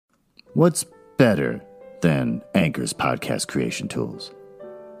What's better than Anchor's podcast creation tools?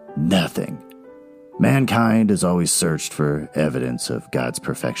 Nothing. Mankind has always searched for evidence of God's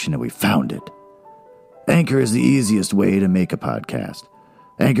perfection, and we found it. Anchor is the easiest way to make a podcast.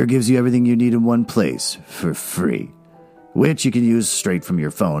 Anchor gives you everything you need in one place for free, which you can use straight from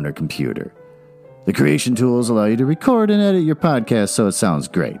your phone or computer. The creation tools allow you to record and edit your podcast so it sounds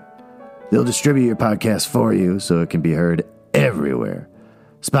great. They'll distribute your podcast for you so it can be heard everywhere.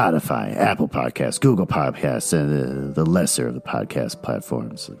 Spotify, Apple Podcasts, Google Podcasts, and the lesser of the podcast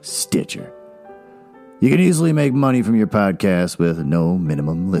platforms like Stitcher. You can easily make money from your podcast with no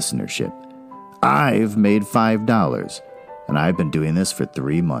minimum listenership. I've made $5, and I've been doing this for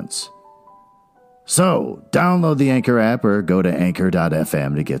 3 months. So, download the Anchor app or go to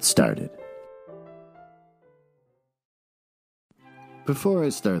anchor.fm to get started. Before I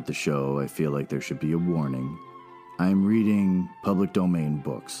start the show, I feel like there should be a warning. I'm reading public domain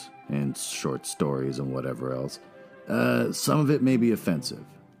books and short stories and whatever else. Some of it may be offensive.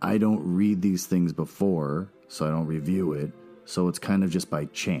 I don't read these things before, so I don't review it, so it's kind of just by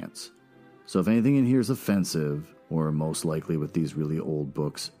chance. So if anything in here is offensive, or most likely with these really old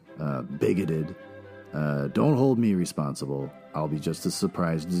books, bigoted, don't hold me responsible. I'll be just as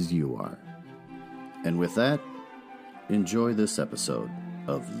surprised as you are. And with that, enjoy this episode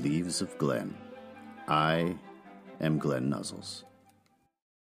of Leaves of Glen. I am Glenn Nuzzles.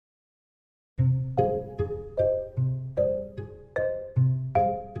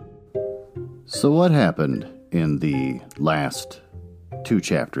 So what happened in the last 2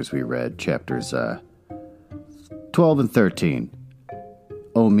 chapters we read, chapters 12 and 13?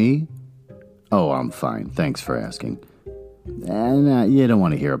 Oh, me? Oh, I'm fine. Thanks for asking. And you don't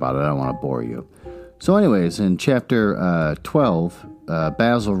want to hear about it. I don't want to bore you. So anyways, in chapter 12,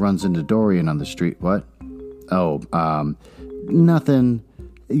 Basil runs into Dorian on the street. What? Oh, nothing.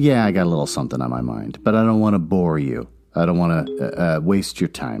 Yeah, I got a little something on my mind, but I don't want to bore you. I don't want to waste your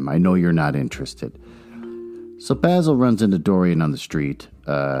time. I know you're not interested. So Basil runs into Dorian on the street,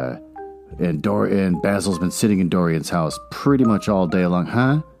 and Basil's been sitting in Dorian's house pretty much all day long.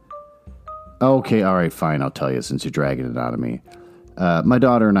 Huh? Okay, all right, fine, I'll tell you since you're dragging it out of me. My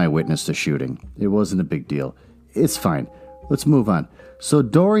daughter and I witnessed the shooting. It wasn't a big deal. It's fine. Let's move on. So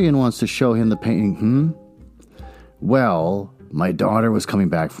Dorian wants to show him the painting. Well, my daughter was coming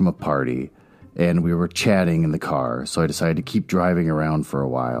back from a party, and we were chatting in the car, so I decided to keep driving around for a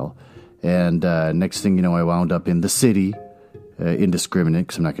while. And next thing you know, I wound up in the city, indiscriminate,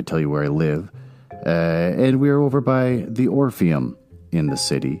 because I'm not going to tell you where I live. And we were over by the Orpheum in the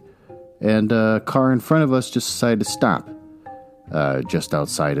city, and a car in front of us just decided to stop. Just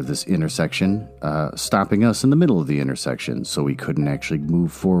outside of this intersection, stopping us in the middle of the intersection, so we couldn't actually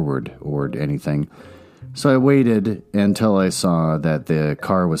move forward or anything. So I waited until I saw that the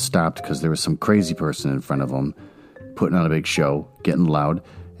car was stopped because there was some crazy person in front of them putting on a big show, getting loud.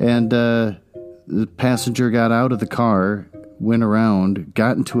 And the passenger got out of the car, went around,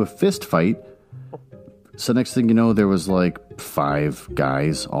 got into a fist fight. So next thing you know, there was like 5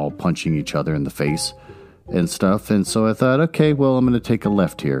 guys all punching each other in the face and stuff. And so I thought, okay, well, I'm going to take a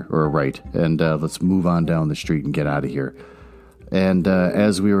left here, or a right, and let's move on down the street and get out of here. And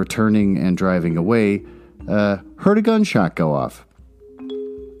as we were turning and driving away, heard a gunshot go off.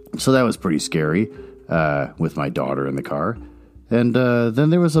 So that was pretty scary, with my daughter in the car. And then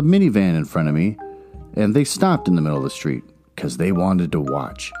there was a minivan in front of me, and they stopped in the middle of the street because they wanted to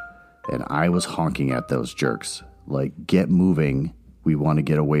watch. And I was honking at those jerks, like, get moving. We want to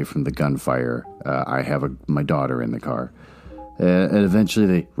get away from the gunfire. I have my daughter in the car. And eventually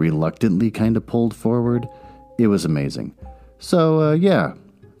they reluctantly kind of pulled forward. It was amazing. So, yeah,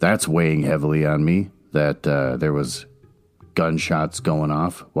 that's weighing heavily on me, that there was gunshots going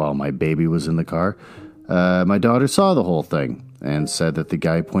off while my baby was in the car. My daughter saw the whole thing and said that the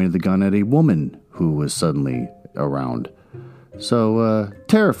guy pointed the gun at a woman who was suddenly around. So,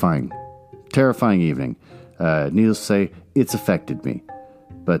 terrifying evening. Needless to say, it's affected me,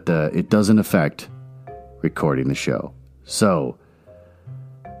 but it doesn't affect recording the show. So,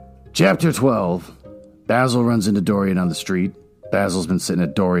 chapter 12, Basil runs into Dorian on the street. Basil's been sitting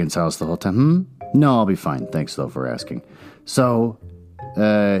at Dorian's house the whole time. No, I'll be fine. Thanks, though, for asking. So,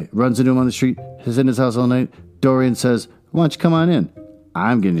 runs into him on the street. He's in his house all night. Dorian says, why don't you come on in?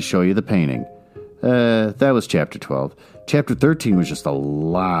 I'm going to show you the painting. That was chapter 12. Chapter 13 was just a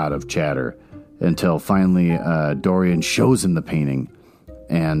lot of chatter until finally Dorian shows him the painting.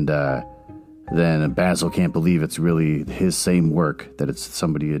 And then Basil can't believe it's really his same work, that it's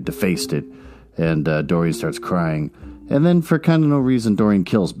somebody had defaced it. And Dorian starts crying. And then for kind of no reason, Dorian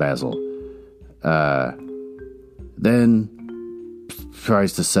kills Basil. Then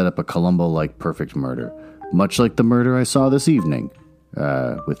tries to set up a Columbo-like perfect murder, much like the murder I saw this evening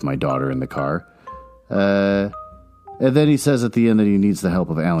with my daughter in the car. And then he says at the end that he needs the help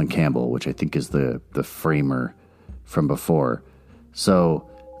of Alan Campbell, which I think is the framer from before. So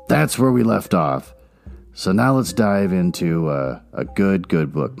that's where we left off. So now let's dive into a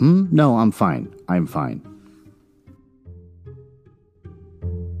good book. No, I'm fine. I'm fine.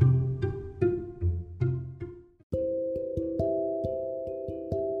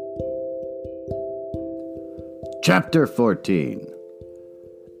 Chapter 14.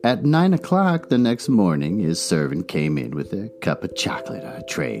 At 9 o'clock the next morning, his servant came in with a cup of chocolate on a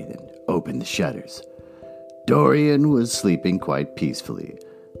tray and opened the shutters. Dorian was sleeping quite peacefully,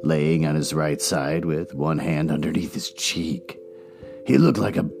 laying on his right side with one hand underneath his cheek. He looked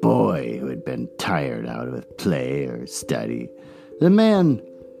like a boy who had been tired out with play or study. The man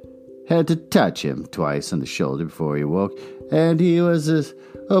had to touch him twice on the shoulder before he woke, and he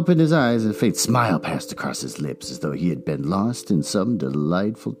opened his eyes and a faint smile passed across his lips as though he had been lost in some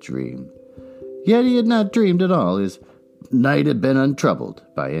delightful dream. Yet he had not dreamed at all. His night had been untroubled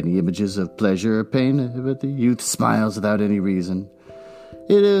by any images of pleasure or pain, but the youth smiles without any reason.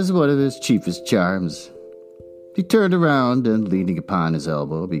 It is one of his chiefest charms. He turned around and, leaning upon his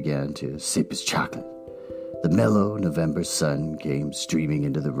elbow, began to sip his chocolate. The mellow November sun came streaming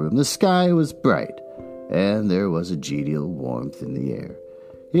into the room. The sky was bright, and there was a genial warmth in the air.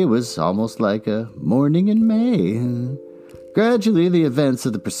 It was almost like a morning in May. Gradually, the events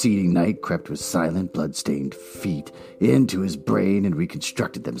of the preceding night crept with silent, blood-stained feet into his brain and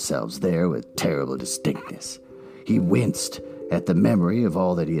reconstructed themselves there with terrible distinctness. He winced at the memory of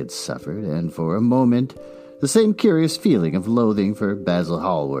all that he had suffered, and for a moment, the same curious feeling of loathing for Basil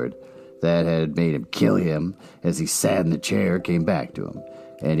Hallward that had made him kill him as he sat in the chair came back to him,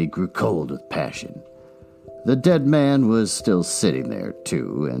 and he grew cold with passion. The dead man was still sitting there,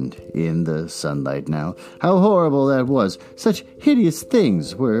 too, and in the sunlight now. How horrible that was! Such hideous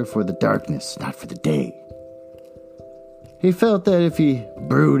things were for the darkness, not for the day. He felt that if he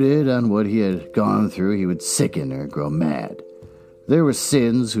brooded on what he had gone through, he would sicken or grow mad. There were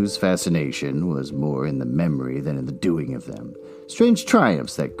sins whose fascination was more in the memory than in the doing of them. Strange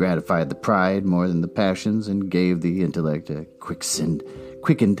triumphs that gratified the pride more than the passions and gave the intellect a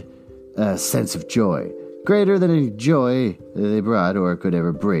quickened sense of joy, greater than any joy they brought or could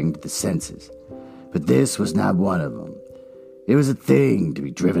ever bring to the senses. But this was not one of them. It was a thing to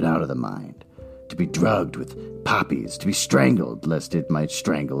be driven out of the mind, to be drugged with poppies, to be strangled lest it might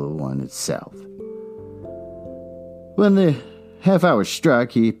strangle one itself. When the half-hour struck,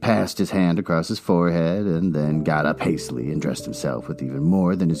 he passed his hand across his forehead and then got up hastily and dressed himself with even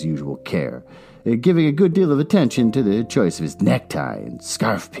more than his usual care, giving a good deal of attention to the choice of his necktie and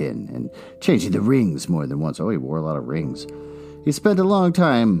scarf pin and changing the rings more than once. Oh, he wore a lot of rings. He spent a long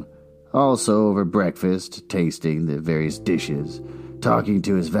time also over breakfast, tasting the various dishes, talking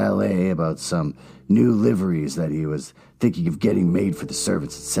to his valet about some new liveries that he was thinking of getting made for the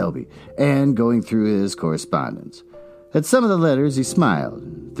servants at Selby, and going through his correspondence. At some of the letters he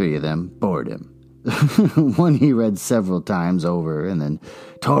smiled. 3 of them bored him. One he read several times over and then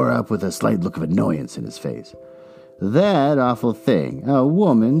tore up with a slight look of annoyance in his face. That awful thing, a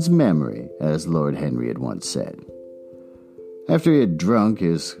woman's memory, as Lord Henry had once said. After he had drunk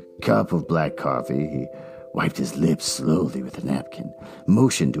his cup of black coffee, he wiped his lips slowly with a napkin,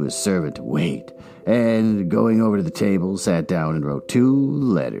 motioned to his servant to wait, and going over to the table, sat down and wrote 2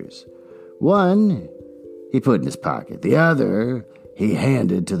 letters. One he put in his pocket. The other he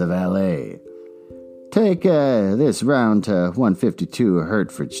handed to the valet. Take this round to 152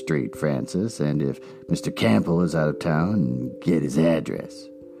 Hertford Street, Francis, and if Mr. Campbell is out of town, get his address.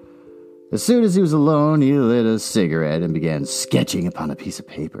 As soon as he was alone, he lit a cigarette and began sketching upon a piece of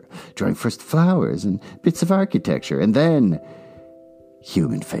paper, drawing first flowers and bits of architecture, and then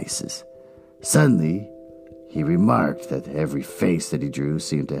human faces. Suddenly, he remarked that every face that he drew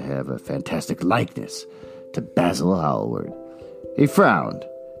seemed to have a fantastic likeness to Basil Hallward. He frowned,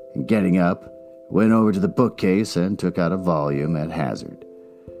 and getting up, went over to the bookcase and took out a volume at hazard.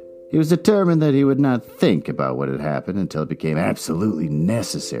 He was determined that he would not think about what had happened until it became absolutely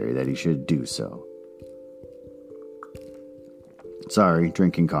necessary that he should do so. Sorry,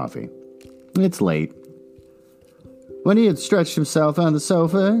 drinking coffee. It's late. When he had stretched himself on the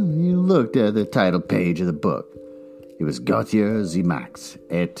sofa, he looked at the title page of the book. It was Gautier Zimax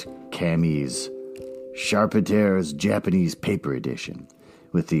et Camille Charpentier's Japanese paper edition,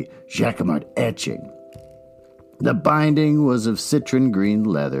 with the Jacquemart etching. The binding was of citron green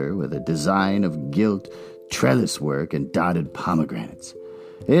leather with a design of gilt trellis work and dotted pomegranates.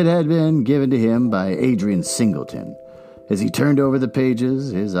 It had been given to him by Adrian Singleton, As he turned over the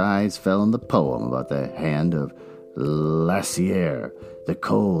pages, his eyes fell on the poem about the hand of Lassière, the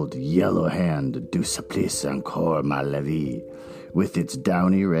cold, yellow hand du supplice encore ma levie, with its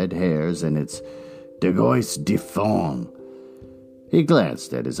downy red hairs and its dégoisse de fond. He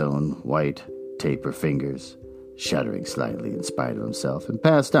glanced at his own white, taper fingers, shuddering slightly in spite of himself, and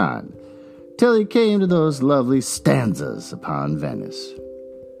passed on, till he came to those lovely stanzas upon Venice.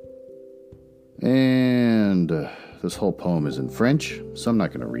 And this whole poem is in French, so I'm not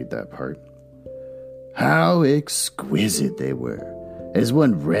going to read that part. How exquisite they were! As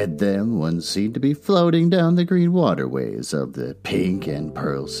one read them, one seemed to be floating down the green waterways of the pink and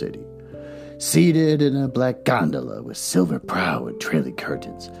pearl city, seated in a black gondola with silver prow and trailing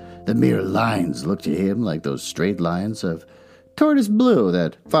curtains. The mere lines looked to him like those straight lines of tortoise blue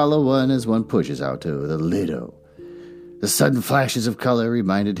that follow one as one pushes out to the Lido. The sudden flashes of color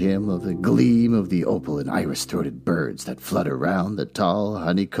reminded him of the gleam of the opal and iris-throated birds that flutter round the tall,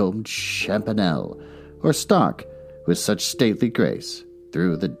 honeycombed champanelle, or stalk with such stately grace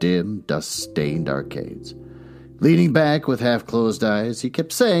through the dim, dust-stained arcades. Leaning back with half-closed eyes, he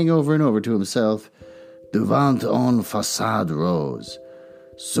kept saying over and over to himself, Devant une façade rose,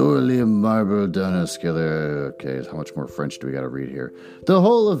 sur le marbre d'un escalier. Okay, how much more French do we got to read here? The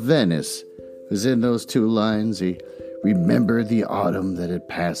whole of Venice was in those two lines. He remembered the autumn that had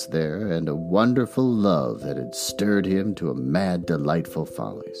passed there, and a wonderful love that had stirred him to a mad, delightful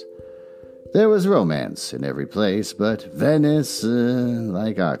follies. There was romance in every place, but Venice,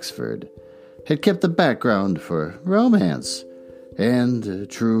 like Oxford, had kept the background for romance. And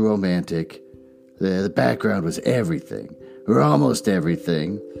true romantic, the background was everything, or almost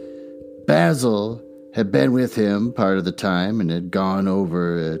everything. Basil had been with him part of the time and had gone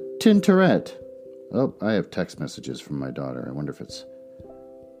over Tintoret. Oh, I have text messages from my daughter. I wonder if it's...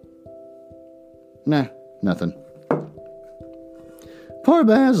 Nah, nothing. Poor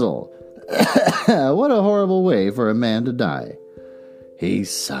Basil! What a horrible way for a man to die. He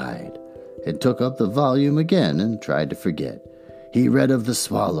sighed and took up the volume again and tried to forget. He read of the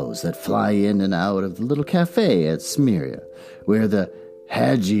swallows that fly in and out of the little cafe at Smyrna, where the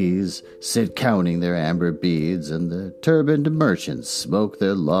Hagis sit counting their amber beads, and the turbaned merchants smoke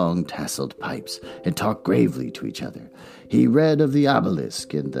their long tasseled pipes and talk gravely to each other. He read of the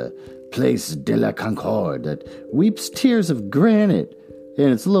obelisk in the Place de la Concorde that weeps tears of granite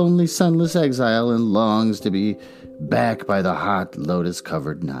in its lonely, sunless exile and longs to be back by the hot,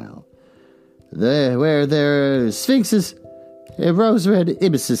 lotus-covered Nile, where there are sphinxes, rose-red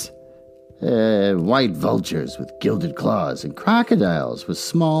ibises, white vultures with gilded claws, and crocodiles with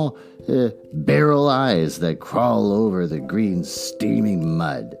small, barrel eyes that crawl over the green, steaming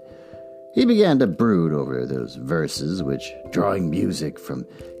mud. He began to brood over those verses which, drawing music from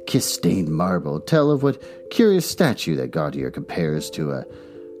kiss-stained marble, tell of what curious statue that Gautier compares to a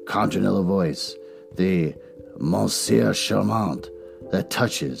contralto voice, the Monsieur Charmant that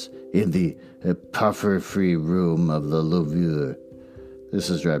touches in the parfum-free room of the Louvre. This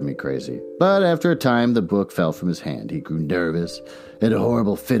is driving me crazy. But after a time, the book fell from his hand. He grew nervous, and a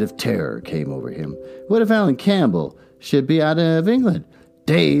horrible fit of terror came over him. What if Alan Campbell should be out of England?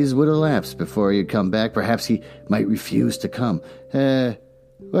 Days would elapse before he'd come back. Perhaps he might refuse to come.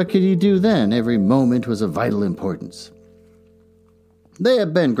 What could he do then? Every moment was of vital importance. They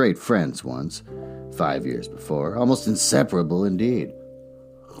had been great friends once, 5 years before, almost inseparable indeed.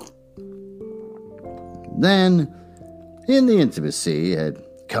 Then, in the intimacy had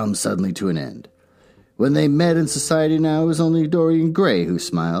come suddenly to an end. When they met in society now, it was only Dorian Gray who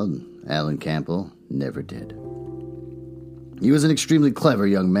smiled. Alan Campbell never did. He was an extremely clever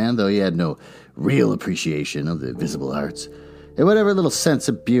young man, though he had no real appreciation of the visible arts. And whatever little sense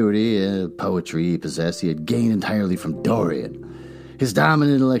of beauty and poetry he possessed, he had gained entirely from Dorian. His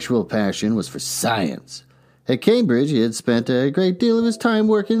dominant intellectual passion was for science. At Cambridge, he had spent a great deal of his time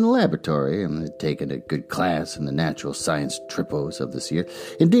working in the laboratory and had taken a good class in the natural science tripos of this year.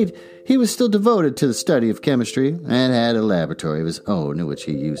 Indeed, he was still devoted to the study of chemistry and had a laboratory of his own in which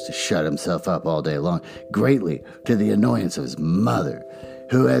he used to shut himself up all day long, greatly to the annoyance of his mother,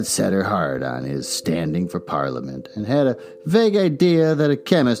 who had set her heart on his standing for Parliament and had a vague idea that a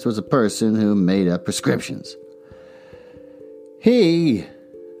chemist was a person who made up prescriptions. He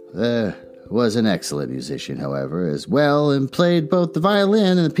was an excellent musician, however, as well, and played both the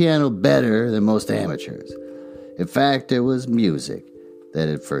violin and the piano better than most amateurs. In fact, it was music that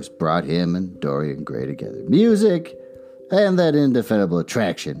had first brought him and Dorian Gray together. Music and that indefinable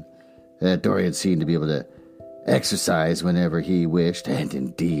attraction that Dorian seemed to be able to exercise whenever he wished, and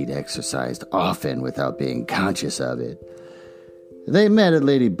indeed exercised often without being conscious of it. They met at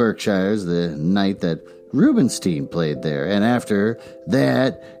Lady Berkshire's the night that Rubinstein played there, and after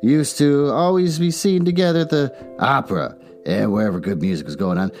that used to always be seen together at the opera and wherever good music was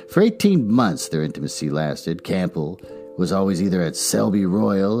going on. For 18 months their intimacy lasted. Campbell was always either at Selby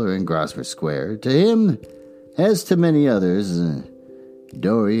Royal or in Grosvenor Square. To him, as to many others,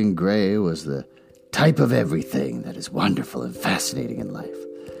 Dorian Gray was the type of everything that is wonderful and fascinating in life.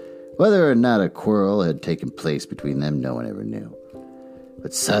 Whether or not a quarrel had taken place between them, no one ever knew.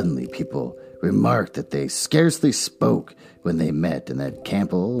 But suddenly people remarked that they scarcely spoke when they met, and that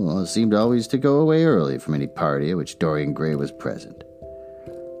Campbell seemed always to go away early from any party at which Dorian Gray was present.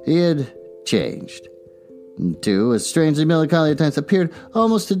 He had changed. And too, was strangely melancholy at times, appeared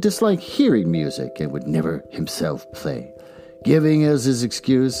almost to dislike hearing music and would never himself play, giving as his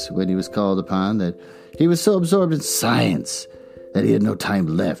excuse when he was called upon that he was so absorbed in science that he had no time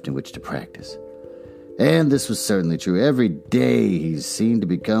left in which to practice. And this was certainly true. Every day he seemed to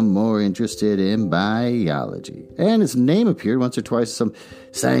become more interested in biology, and his name appeared once or twice in some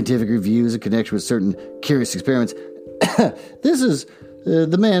scientific reviews in connection with certain curious experiments. This is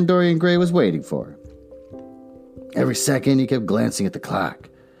the man Dorian Gray was waiting for. Every second he kept glancing at the clock.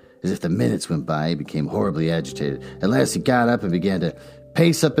 As if the minutes went by, he became horribly agitated. At last he got up and began to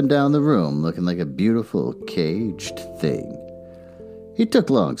pace up and down the room, looking like a beautiful caged thing. He took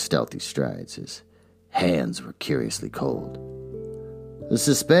long, stealthy strides. His hands were curiously cold. The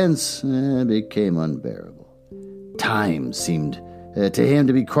suspense became unbearable. Time seemed to him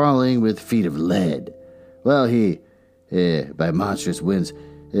to be crawling with feet of lead, while he, by monstrous winds,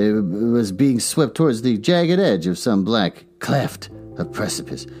 was being swept towards the jagged edge of some black cleft of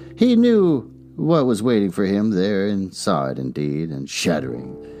precipice. He knew what was waiting for him there, and saw it indeed, and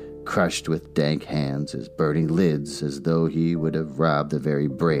shuddering, crushed with dank hands, his burning lids, as though he would have robbed the very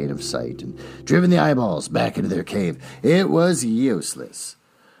brain of sight and driven the eyeballs back into their cave. It was useless.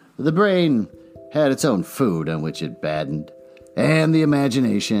 The brain had its own food on which it battened, and the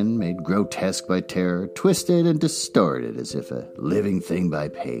imagination, made grotesque by terror, twisted and distorted as if a living thing by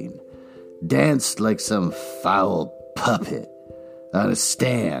pain, danced like some foul puppet on a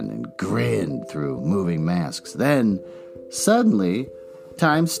stand and grinned through moving masks. Then, suddenly,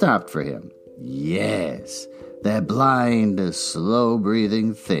 time stopped for him. Yes, that blind,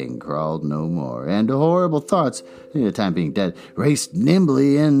 slow-breathing thing crawled no more, and horrible thoughts, time being dead, raced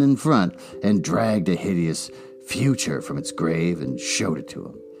nimbly in front and dragged a hideous future from its grave and showed it to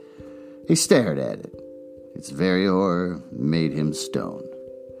him. He stared at it. Its very horror made him stone.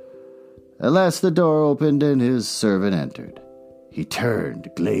 At last the door opened and his servant entered. He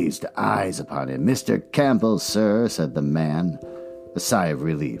turned glazed eyes upon him. "Mr. Campbell, sir," said the man. A sigh of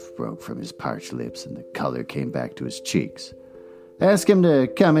relief broke from his parched lips, and the color came back to his cheeks. "Ask him to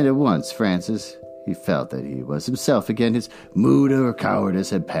come in at once, Francis." He felt that he was himself again. His mood of cowardice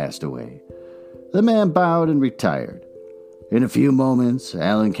had passed away. The man bowed and retired. In a few moments,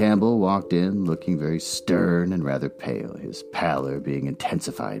 Alan Campbell walked in, looking very stern and rather pale, his pallor being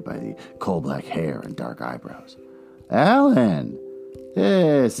intensified by the coal-black hair and dark eyebrows. "Alan!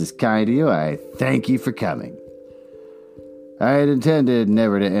 This is kind of you. I thank you for coming." "I had intended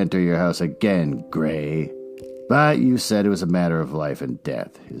never to enter your house again, Gray, but you said it was a matter of life and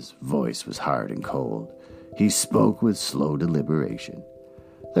death." His voice was hard and cold. He spoke with slow deliberation.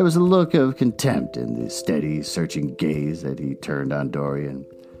 There was a look of contempt in the steady, searching gaze that he turned on Dorian.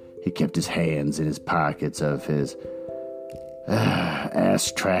 He kept his hands in his pockets of his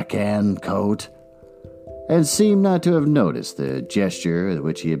Astrakhan coat, and seemed not to have noticed the gesture with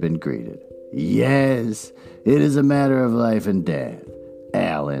which he had been greeted. "Yes, it is a matter of life and death,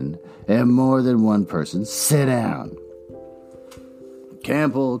 Alan, and more than one person. Sit down."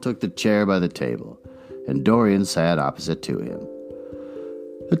 Campbell took the chair by the table, and Dorian sat opposite to him.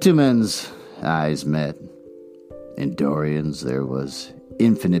 The two men's eyes met. In Dorian's there was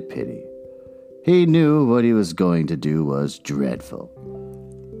infinite pity. He knew what he was going to do was dreadful.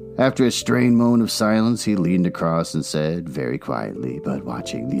 After a strained moment of silence, he leaned across and said, very quietly, but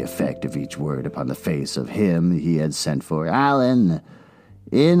watching the effect of each word upon the face of him he had sent for, "Alan,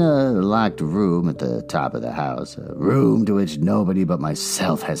 in a locked room at the top of the house, a room to which nobody but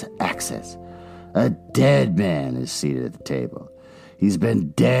myself has access, a dead man is seated at the table. He's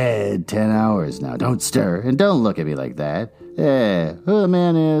been dead 10 hours now. Don't stir, and don't look at me like that. Who the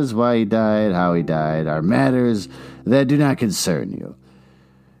man is, why he died, how he died, are matters that do not concern you.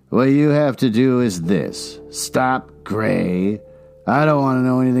 What you have to do is this. Stop, Gray. I don't want to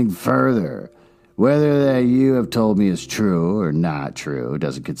know anything further. Whether that you have told me is true or not true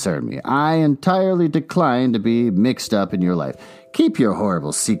doesn't concern me. I entirely decline to be mixed up in your life. Keep your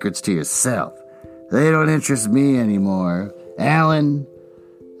horrible secrets to yourself. They don't interest me anymore. Alan,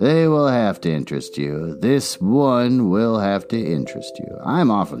 They will have to interest you. This one will have to interest you.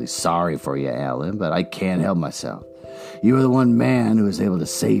 I'm awfully sorry for you, Alan, but I can't help myself. You are the one man who is able to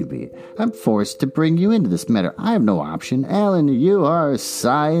save me. I'm forced to bring you into this matter. I have no option. Alan, you are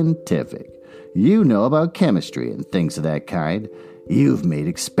scientific. You know about chemistry and things of that kind. You've made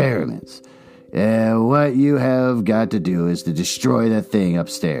experiments. What you have got to do is to destroy that thing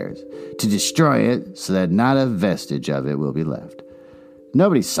upstairs. To destroy it so that not a vestige of it will be left.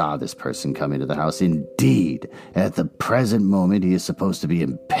 Nobody saw this person come into the house. Indeed, at the present moment he is supposed to be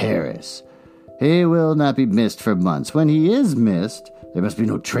in Paris. He will not be missed for months. When he is missed, there must be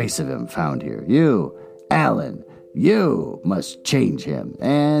no trace of him found here. You, Alan, you must change him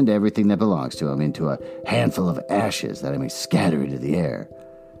and everything that belongs to him into a handful of ashes that I may scatter into the air.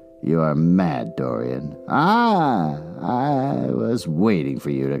 You are mad, Dorian. I was waiting for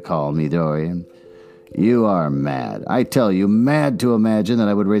you to call me Dorian. You are mad. I tell you, mad to imagine that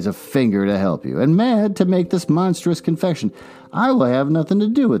I would raise a finger to help you, and mad to make this monstrous confession. I will have nothing to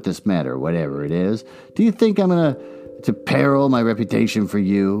do with this matter, whatever it is. Do you think I'm going to peril my reputation for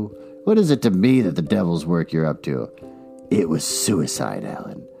you? What is it to me that the devil's work you're up to? It was suicide,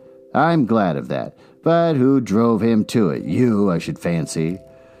 Alan. I'm glad of that. But who drove him to it? You, I should fancy.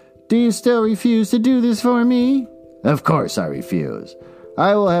 Do you still refuse to do this for me? Of course I refuse.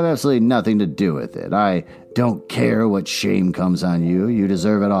 I will have absolutely nothing to do with it. I don't care what shame comes on you. You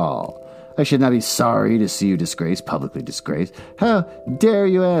deserve it all. I should not be sorry to see you disgraced, publicly disgraced. How dare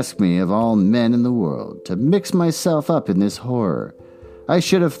you ask me, of all men in the world, to mix myself up in this horror? I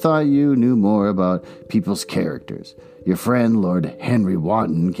should have thought you knew more about people's characters. Your friend, Lord Henry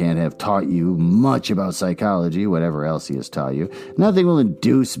Wotton, can't have taught you much about psychology, whatever else he has taught you. Nothing will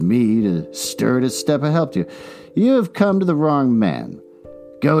induce me to stir to step and help you. You have come to the wrong man.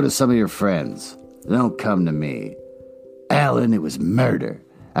 Go to some of your friends. Don't come to me. Alan, it was murder.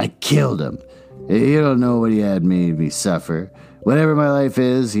 I killed him. You don't know what he had made me suffer. Whatever my life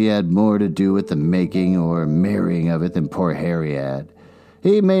is, he had more to do with the making or marrying of it than poor Harry had.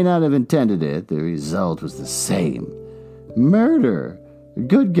 He may not have intended it. The result was the same. Murder.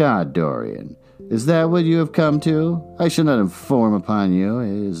 Good God, Dorian. Is that what you have come to? I shall not inform upon you.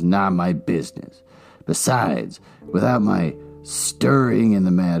 It is not my business. Besides, without my stirring in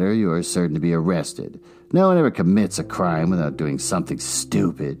the matter, you are certain to be arrested. No one ever commits a crime without doing something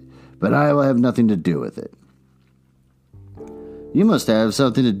stupid, but I will have nothing to do with it. You must have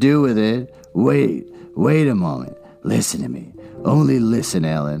something to do with it. Wait a moment. Listen to me. Only listen,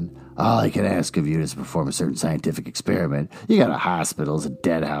 Alan. All I can ask of you is to perform a certain scientific experiment. You got hospitals and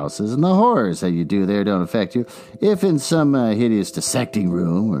dead houses, and the horrors that you do there don't affect you. If in some hideous dissecting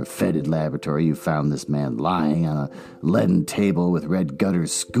room or fetid laboratory you found this man lying on a leaden table with red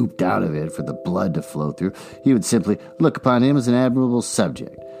gutters scooped out of it for the blood to flow through, you would simply look upon him as an admirable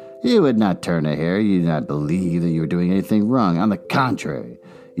subject. You would not turn a hair. You do not believe that you are doing anything wrong. On the contrary,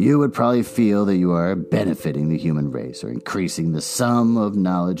 you would probably feel that you are benefiting the human race, or increasing the sum of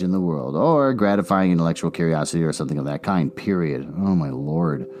knowledge in the world, or gratifying intellectual curiosity, or something of that kind, period. Oh, my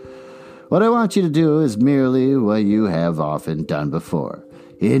Lord. What I want you to do is merely what you have often done before.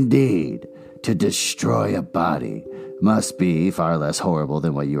 Indeed, to destroy a body must be far less horrible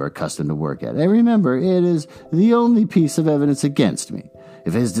than what you are accustomed to work at. And remember, it is the only piece of evidence against me.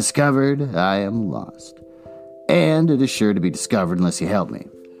 If it is discovered, I am lost. And it is sure to be discovered unless you help me.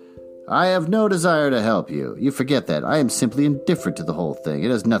 I have no desire to help you. You forget that. I am simply indifferent to the whole thing.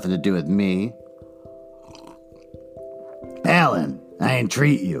 It has nothing to do with me. Alan, I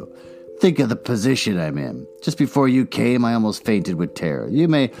entreat you. Think of the position I'm in. Just before you came, I almost fainted with terror. You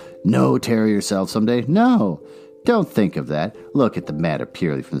may know terror yourself someday. No, don't think of that. Look at the matter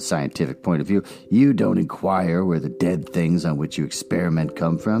purely from the scientific point of view. You don't inquire where the dead things on which you experiment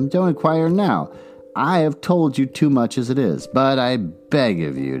come from. Don't inquire now. I have told you too much as it is, but I beg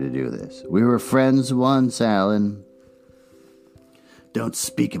of you to do this. We were friends once, Alan. Don't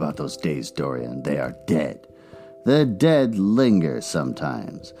speak about those days, Dorian. They are dead. The dead linger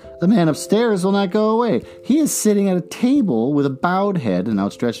sometimes. The man upstairs will not go away. He is sitting at a table with a bowed head and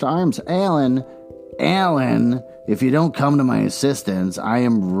outstretched arms. Alan, if you don't come to my assistance, I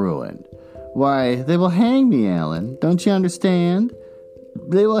am ruined. Why, they will hang me, Alan. Don't you understand?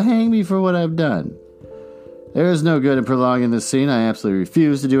 They will hang me for what I've done. There is no good in prolonging this scene. I absolutely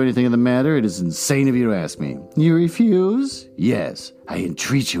refuse to do anything in the matter. It is insane of you to ask me. You refuse? Yes. I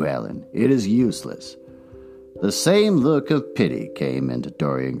entreat you, Alan. It is useless. The same look of pity came into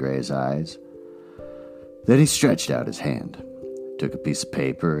Dorian Gray's eyes. Then he stretched out his hand, took a piece of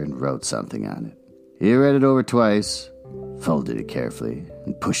paper, and wrote something on it. He read it over twice, folded it carefully,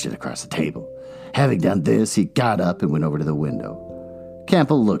 and pushed it across the table. Having done this, he got up and went over to the window.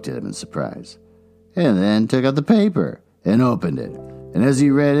 Campbell looked at him in surprise, and then took out the paper and opened it. And as he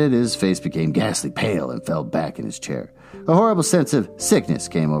read it, his face became ghastly pale and fell back in his chair. A horrible sense of sickness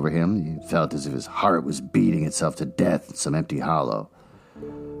came over him. He felt as if his heart was beating itself to death in some empty hollow.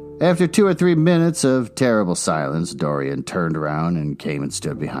 After 2 or 3 minutes of terrible silence, Dorian turned around and came and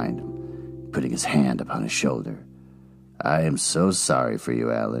stood behind him, putting his hand upon his shoulder. "I am so sorry for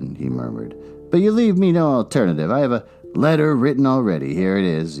you, Alan," he murmured. "But you leave me no alternative. I have a letter written already. Here it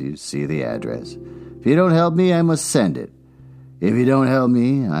is. You see the address. If you don't help me, I must send it. If you don't help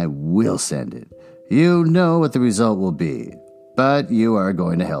me, I will send it. You know what the result will be. But you are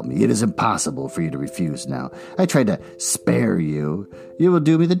going to help me. It is impossible for you to refuse now. I tried to spare you. You will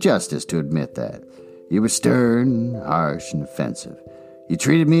do me the justice to admit that. You were stern, harsh, and offensive. You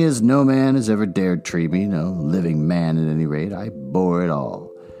treated me as no man has ever dared treat me, no living man at any rate. I bore it all.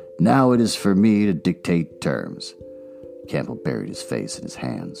 Now it is for me to dictate terms." Campbell buried his face in his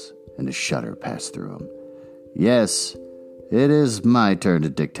hands, and a shudder passed through him. "Yes, it is my turn to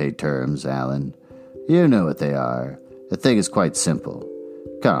dictate terms, Alan. You know what they are. The thing is quite simple.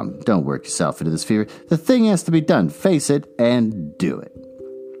 Come, don't work yourself into this fever. The thing has to be done. Face it and do it."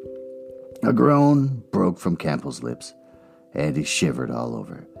 A groan broke from Campbell's lips, and he shivered all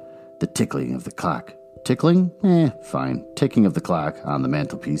over. The tickling of the clock. Tickling? Fine. Ticking of the clock on the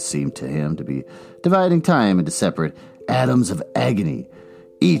mantelpiece seemed to him to be dividing time into separate atoms of agony,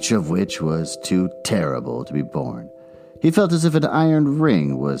 each of which was too terrible to be borne. He felt as if an iron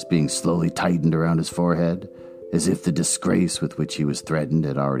ring was being slowly tightened around his forehead, as if the disgrace with which he was threatened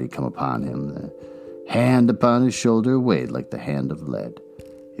had already come upon him. The hand upon his shoulder weighed like the hand of lead.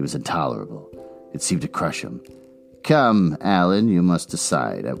 It was intolerable. It seemed to crush him. "Come, Alan, you must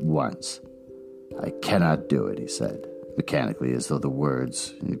decide at once." "I cannot do it," he said, mechanically, as though the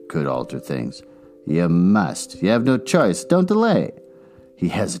words could alter things. "You must. You have no choice. Don't delay." He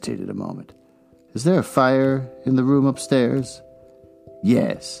hesitated a moment. "Is there a fire in the room upstairs?"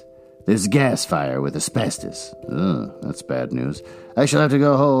 "Yes. There's a gas fire with asbestos." That's bad news. "I shall have to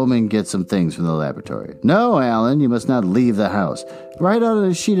go home and get some things from the laboratory." "No, Alan, you must not leave the house. Write out on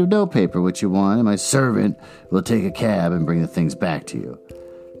a sheet of notepaper what you want, and my servant will take a cab and bring the things back to you."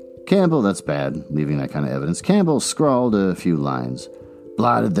 Campbell, that's bad, leaving that kind of evidence. Campbell scrawled a few lines,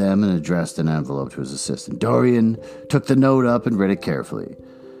 blotted them, and addressed an envelope to his assistant. Dorian took the note up and read it carefully.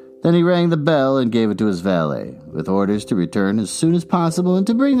 Then he rang the bell and gave it to his valet, with orders to return as soon as possible and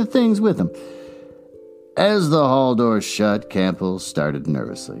to bring the things with him. As the hall door shut, Campbell started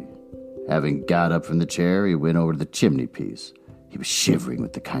nervously. Having got up from the chair, he went over to the chimney-piece. He was shivering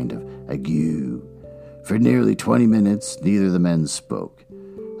with the kind of ague. For nearly 20 minutes, neither of the men spoke.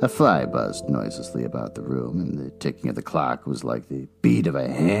 A fly buzzed noiselessly about the room, and the ticking of the clock was like the beat of a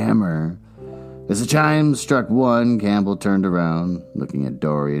hammer. As the chimes struck 1, Campbell turned around, looking at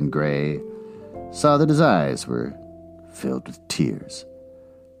Dorian Gray, saw that his eyes were filled with tears.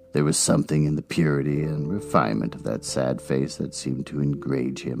 There was something in the purity and refinement of that sad face that seemed to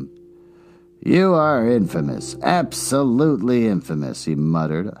enrage him. "You are infamous, absolutely infamous," he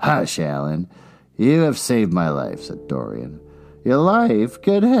muttered. "Hush, Alan. You have saved my life," said Dorian. "Your life?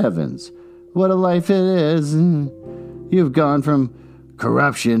 Good heavens. What a life it is. You've gone from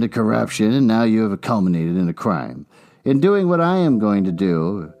corruption to corruption, and now you have culminated in a crime. In doing what I am going to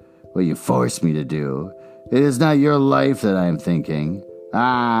do, what you forced me to do, it is not your life that I am thinking."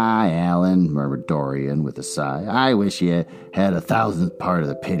 "Ah, Alan," murmured Dorian with a sigh, "I wish you had 1,000th part of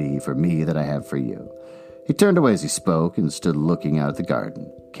the pity for me that I have for you." He turned away as he spoke and stood looking out at the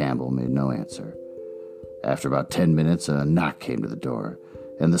garden. Campbell made no answer. After about 10 minutes, a knock came to the door,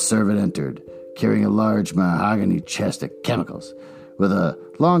 and the servant entered, carrying a large mahogany chest of chemicals, with a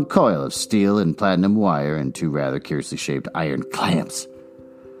long coil of steel and platinum wire and 2 rather curiously shaped iron clamps.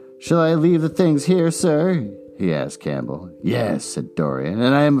 "Shall I leave the things here, sir?" he asked Campbell. "Yes," said Dorian,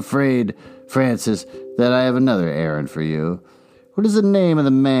 "and I am afraid, Francis, that I have another errand for you. What is the name of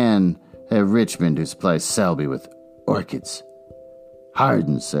the man at Richmond who supplies Selby with orchids?"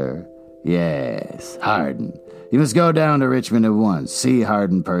 "Harden, sir." "Yes, Harden. You must go down to Richmond at once, see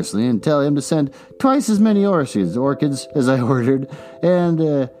Harden personally, and tell him to send twice as many orchids as I ordered, and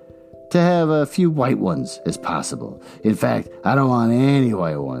to have a few white ones as possible. In fact, I don't want any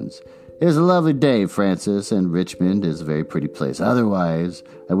white ones. It is a lovely day, Francis, and Richmond is a very pretty place. Otherwise,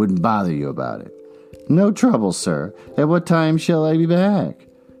 I wouldn't bother you about it." "No trouble, sir. At what time shall I be back?"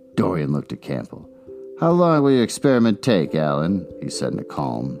 Dorian looked at Campbell. "How long will your experiment take, Alan?" he said in a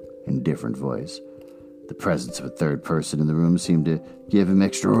calm, indifferent voice. The presence of a third person in the room seemed to give him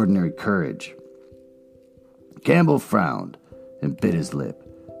extraordinary courage. Campbell frowned and bit his lip.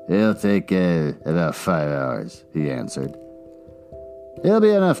 "It'll take about 5 hours," he answered. It'll be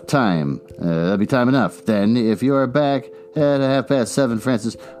enough time. There'll be time enough, then, if you are back at 7:30,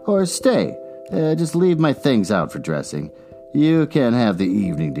 Francis. Or stay. Just leave my things out for dressing. You can have the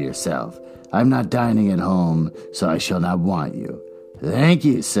evening to yourself. I'm not dining at home, so I shall not want you. Thank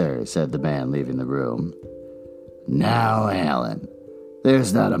you, sir, said the man, leaving the room. Now, Alan,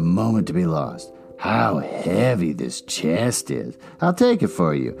 there's not a moment to be lost. How heavy this chest is. I'll take it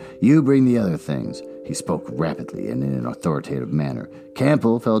for you. You bring the other things. He spoke rapidly and in an authoritative manner.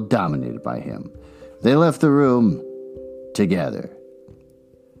 Campbell felt dominated by him. They left the room together.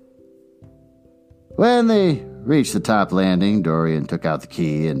 When they reached the top landing, Dorian took out the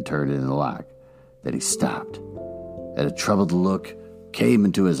key and turned it in the lock. Then he stopped, and a troubled look came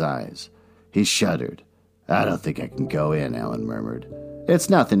into his eyes. He shuddered. I don't think I can go in, Alan murmured. It's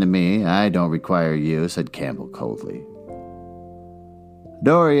nothing to me. I don't require you, said Campbell coldly.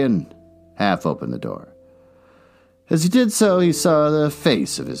 Dorian half opened the door. As he did so, he saw the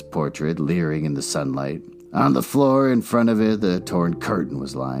face of his portrait leering in the sunlight. On the floor in front of it, the torn curtain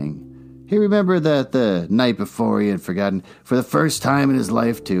was lying. He remembered that the night before he had forgotten for the first time in his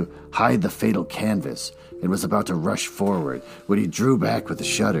life to hide the fatal canvas and was about to rush forward when he drew back with a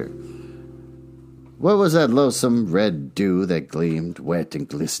shudder. What was that loathsome red dew that gleamed wet and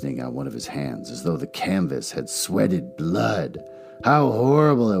glistening on one of his hands as though the canvas had sweated blood? How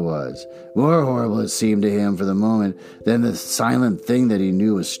horrible it was! More horrible it seemed to him for the moment than the silent thing that he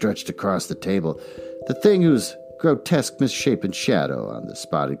knew was stretched across the table, the thing whose grotesque misshapen shadow on the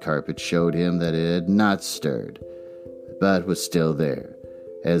spotted carpet showed him that it had not stirred, but was still there,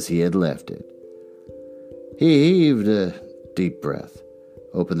 as he had left it. He heaved a deep breath,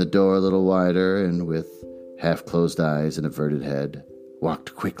 opened the door a little wider, and with half-closed eyes and averted head,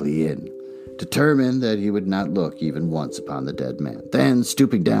 walked quickly in, determined that he would not look even once upon the dead man. Then,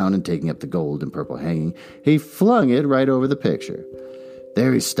 stooping down and taking up the gold and purple hanging, he flung it right over the picture.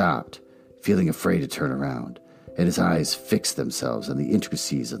 There he stopped, feeling afraid to turn around, and his eyes fixed themselves on the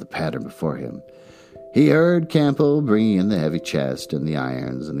intricacies of the pattern before him. He heard Campbell bringing in the heavy chest and the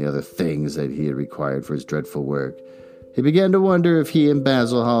irons and the other things that he had required for his dreadful work. He began to wonder if he and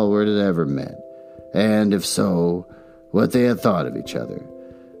Basil Hallward had ever met, and if so, what they had thought of each other.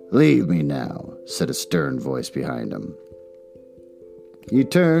 "Leave me now," said a stern voice behind him. He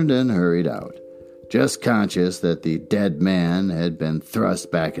turned and hurried out, just conscious that the dead man had been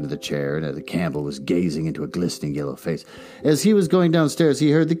thrust back into the chair and that Campbell was gazing into a glistening yellow face. As he was going downstairs,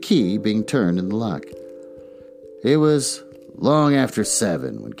 he heard the key being turned in the lock. It was long after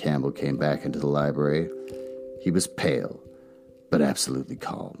 7 when Campbell came back into the library. He was pale, but absolutely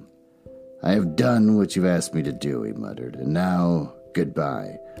calm. "I have done what you've asked me to do," he muttered, "and now,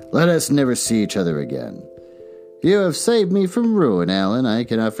 goodbye. Let us never see each other again." "You have saved me from ruin, Alan. I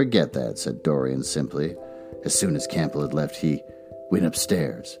cannot forget that," said Dorian simply. As soon as Campbell had left, he went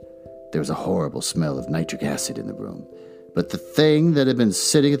upstairs. There was a horrible smell of nitric acid in the room, but the thing that had been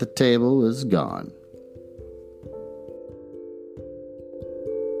sitting at the table was gone.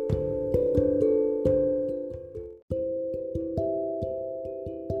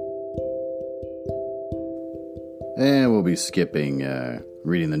 And we'll be skipping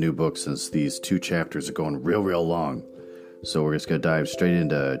reading the new book since these 2 chapters are going real long. So we're just going to dive straight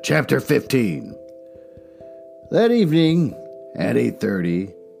into Chapter 15. That evening at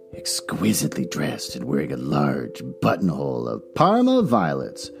 8:30, exquisitely dressed and wearing a large buttonhole of Parma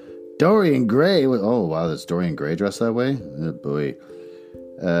violets, Dorian Gray was... Oh, wow, that's Dorian Gray dressed that way? Oh, boy.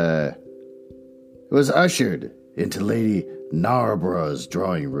 Was ushered into Lady Narborough's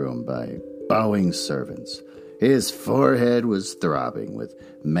drawing room by bowing servants. His forehead was throbbing with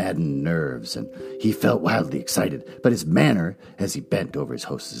maddened nerves, and he felt wildly excited, but his manner, as he bent over his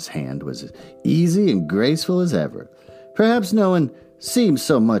hostess's hand, was as easy and graceful as ever. Perhaps no one seems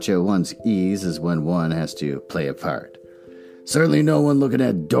so much at one's ease as when one has to play a part. Certainly no one looking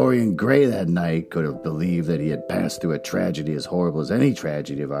at Dorian Gray that night could have believed that he had passed through a tragedy as horrible as any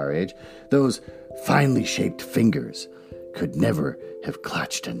tragedy of our age. Those finely shaped fingers could never have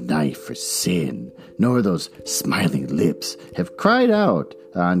clutched a knife for sin, nor those smiling lips have cried out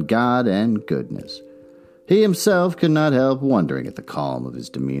on God and goodness. He himself could not help wondering at the calm of his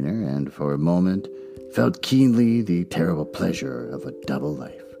demeanor, and for a moment felt keenly the terrible pleasure of a double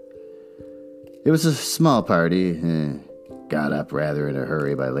life. It was a small party, got up rather in a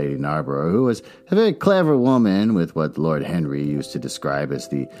hurry by Lady Narborough, who was a very clever woman with what Lord Henry used to describe as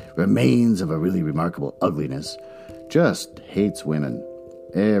the remains of a really remarkable ugliness. Just hates women.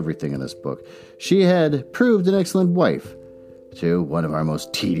 Everything in this book. She had proved an excellent wife to one of our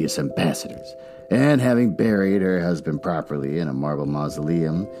most tedious ambassadors, and having buried her husband properly in a marble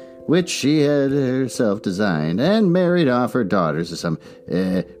mausoleum, which she had herself designed, and married off her daughters to some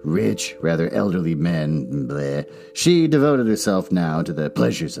rich, rather elderly men. Bleh. She devoted herself now to the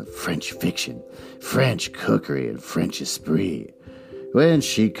pleasures of French fiction, French cookery, and French esprit, when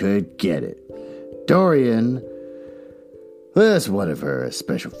she could get it. Dorian was one of her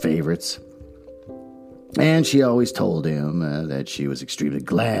special favorites, and she always told him that she was extremely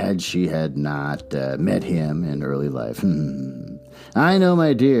glad she had not met him in early life. I know,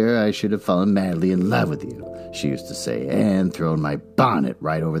 my dear, I should have fallen madly in love with you, she used to say, and thrown my bonnet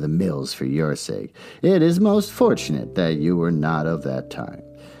right over the mills for your sake. It is most fortunate that you were not of that time.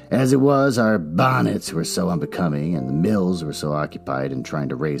 As it was, our bonnets were so unbecoming, and the mills were so occupied in trying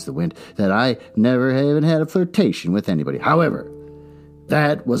to raise the wind, that I never even had a flirtation with anybody. However,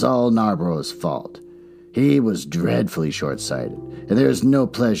 that was all Narborough's fault. He was dreadfully short-sighted, and there is no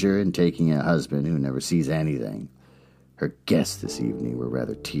pleasure in taking a husband who never sees anything. Her guests this evening were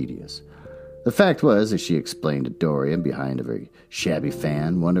rather tedious. The fact was, as she explained to Dorian behind a very shabby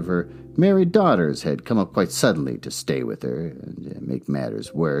fan, one of her married daughters had come up quite suddenly to stay with her, and to make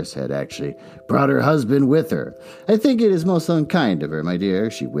matters worse, had actually brought her husband with her. I think it is most unkind of her, my dear,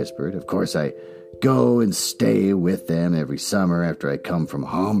 she whispered. Of course, I go and stay with them every summer after I come from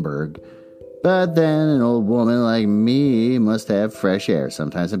Hamburg. But then an old woman like me must have fresh air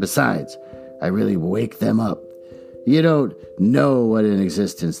sometimes, and besides, I really wake them up. You don't know what an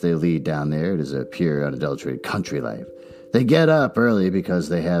existence they lead down there. It is a pure, unadulterated country life. They get up early because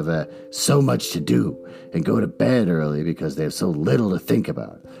they have so much to do, and go to bed early because they have so little to think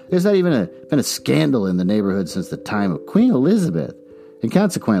about. There's not even been a scandal in the neighborhood since the time of Queen Elizabeth, and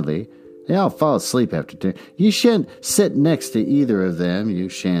consequently, they all fall asleep after dinner. You shan't sit next to either of them. You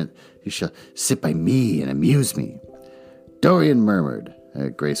shall sit by me and amuse me. Dorian murmured a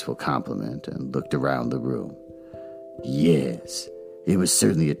graceful compliment and looked around the room. Yes, it was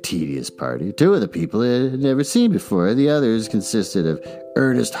certainly a tedious party. Two of the people he had never seen before. The others consisted of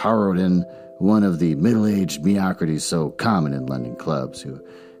Ernest Harrowden, one of the middle-aged mediocrities so common in London clubs, who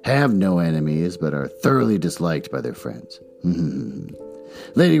have no enemies but are thoroughly disliked by their friends.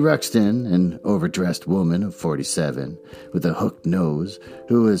 Lady Ruxton, an overdressed woman of 47, with a hooked nose,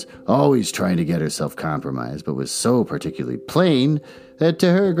 who was always trying to get herself compromised, but was so particularly plain that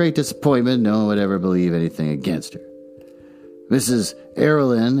to her great disappointment no one would ever believe anything against her. Mrs.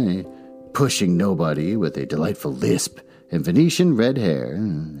 Erlyn, a pushing nobody with a delightful lisp and Venetian red hair.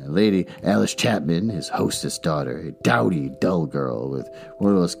 Lady Alice Chapman, his hostess' daughter, a dowdy, dull girl with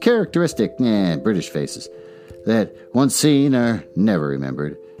one of those characteristic British faces that once seen are never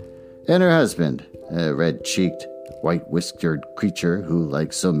remembered. And her husband, a red-cheeked, white-whiskered creature who,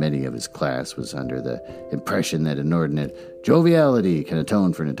 like so many of his class, was under the impression that inordinate joviality can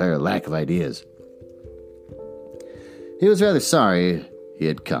atone for an entire lack of ideas. He was rather sorry he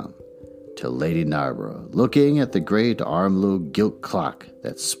had come, till Lady Narborough, looking at the great Armlugg gilt clock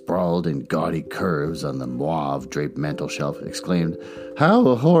that sprawled in gaudy curves on the mauve-draped mantel-shelf, exclaimed,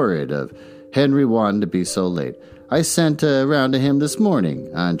 "How horrid of Henry wanted to be so late. I sent round to him this morning,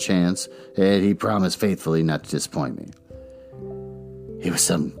 on chance, and he promised faithfully not to disappoint me." It was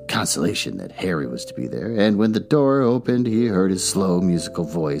some consolation that Harry was to be there, and when the door opened he heard his slow, musical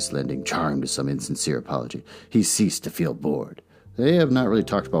voice lending charm to some insincere apology. He ceased to feel bored. They have not really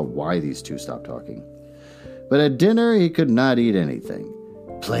talked about why these two stopped talking. But at dinner he could not eat anything.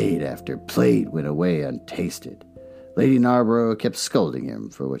 Plate after plate went away untasted. Lady Narborough kept scolding him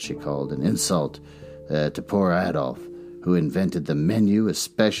for what she called an insult to poor Adolf, who invented the menu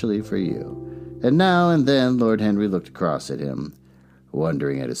especially for you. And now and then Lord Henry looked across at him,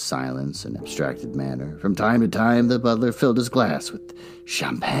 wondering at his silence and abstracted manner. From time to time the butler filled his glass with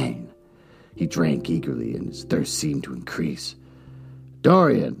champagne. He drank eagerly, and his thirst seemed to increase.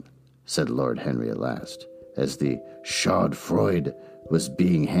 "Dorian," said Lord Henry at last, as the Schadenfreude was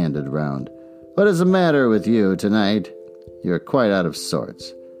being handed round, "what is the matter with you tonight? You are quite out of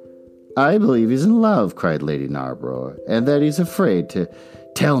sorts." "I believe he's in love," cried Lady Narborough, "and that he's afraid to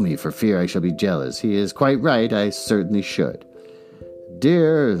tell me for fear I shall be jealous. He is quite right, I certainly should."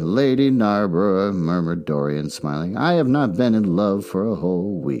 "Dear Lady Narborough," murmured Dorian, smiling, "I have not been in love for a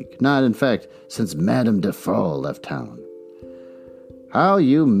whole week. Not, in fact, since Madame de Frau left town." "How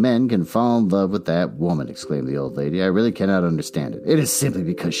you men can fall in love with that woman," exclaimed the old lady, "I really cannot understand it." "It is simply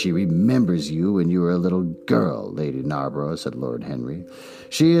because she remembers you when you were a little girl, Lady Narborough," said Lord Henry.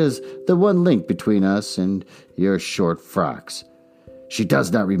 "She is the one link between us and your short frocks." "She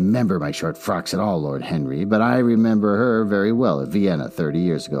does not remember my short frocks at all, Lord Henry, but I remember her very well at Vienna 30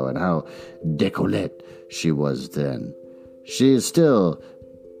 years ago, and how décolletée she was then. She is still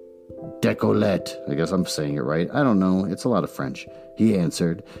Decolette. I guess I'm saying it right. I don't know. It's a lot of French. He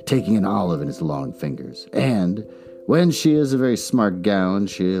answered, taking an olive in his long fingers. And when she is a very smart gown,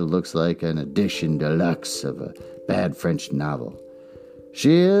 she looks like an edition deluxe of a bad French novel.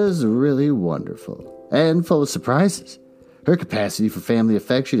 She is really wonderful and full of surprises. Her capacity for family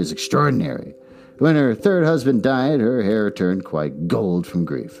affection is extraordinary. When her third husband died, her hair turned quite gold from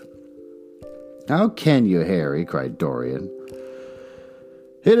grief. "How can you, Harry?" cried Dorian.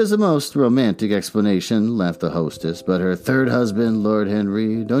 "It is a most romantic explanation," laughed the hostess, "but her third husband, Lord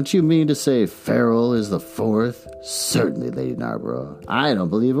Henry, don't you mean to say Farrell is the fourth?" "Certainly, Lady Narborough. I don't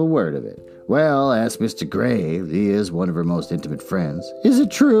believe a word of it." "Well, ask Mr. Gray. He is one of her most intimate friends." "Is it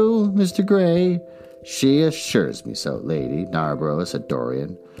true, Mr. Gray?" "She assures me so, Lady Narborough," said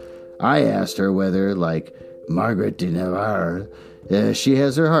Dorian. "I asked her whether, like Margaret de Navarre, she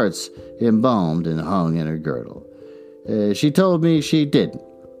has her hearts embalmed and hung in her girdle. She told me she didn't,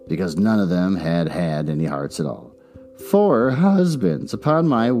 because none of them had any hearts at all. 4 husbands, upon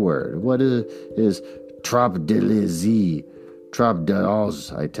my word. What is trop de lizzie? Trop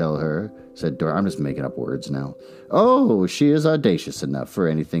d'os, I tell her," said Dorian. I'm just making up words now. "Oh, she is audacious enough for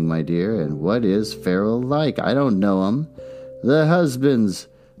anything, my dear. And what is Farrell like? I don't know him. The husbands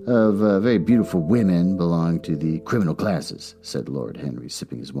of very beautiful women belong to the criminal classes," said Lord Henry,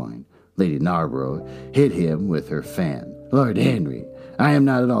 sipping his wine. Lady Narborough hit him with her fan. "Lord Henry, I am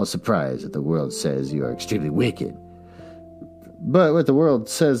not at all surprised that the world says you are extremely wicked." "But what the world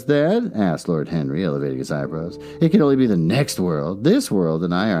says that?" asked Lord Henry, elevating his eyebrows. "It can only be the next world. This world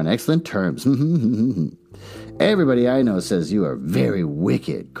and I are on excellent terms." "Everybody I know says you are very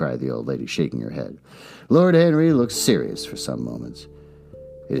wicked," cried the old lady, shaking her head. Lord Henry looked serious for some moments.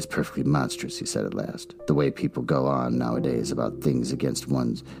 "It is perfectly monstrous," he said at last, "the way people go on nowadays about things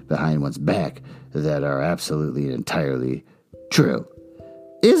behind one's back that are absolutely and entirely true."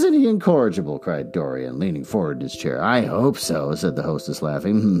 "Isn't he incorrigible?" cried Dorian, leaning forward in his chair. "I hope so," said the hostess,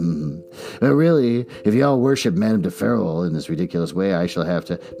 laughing. "But really, if you all worship Madame de Farrell in this ridiculous way, I shall have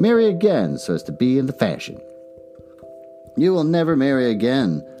to marry again so as to be in the fashion." "You will never marry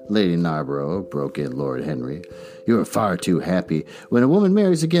again, Lady Narborough," broke in Lord Henry. "You are far too happy. When a woman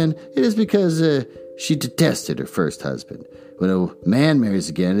marries again, it is because she detested her first husband. When a man marries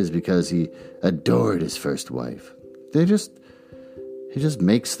again, it is because he adored his first wife." He just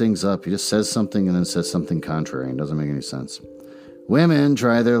makes things up. He just says something and then says something contrary. It doesn't make any sense. "Women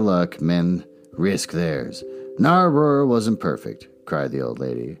try their luck. Men risk theirs. Narborough wasn't perfect," cried the old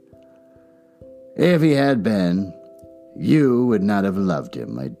lady. "If he had been, you would not have loved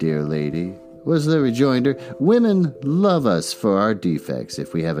him, my dear lady," was the rejoinder. "Women love us for our defects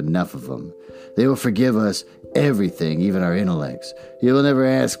if we have enough of them. They will forgive us everything, even our intellects. You will never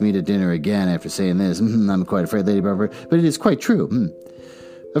ask me to dinner again after saying this. I'm quite afraid, Lady Barbara, but it is quite true."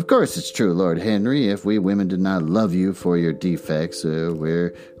 "Of course it's true, Lord Henry. If we women did not love you for your defects,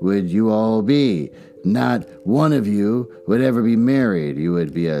 where would you all be? Not one of you would ever be married. You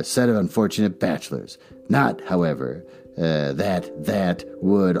would be a set of unfortunate bachelors. Not, however, that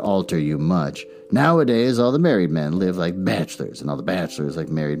would alter you much. Nowadays, all the married men live like bachelors, and all the bachelors like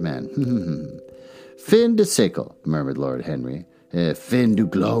married men." "Fin de siècle," murmured Lord Henry. "Fin du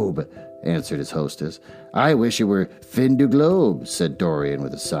globe," answered his hostess. "I wish it were fin du globe," said Dorian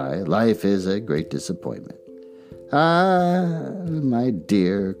with a sigh. "Life is a great disappointment." "Ah, my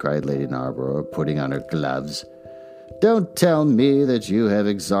dear," cried Lady Narborough, putting on her gloves. "Don't tell me that you have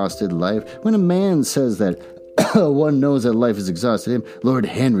exhausted life. When a man says that one knows that life has exhausted him, Lord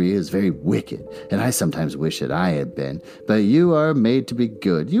Henry is very wicked, and I sometimes wish that I had been. But you are made to be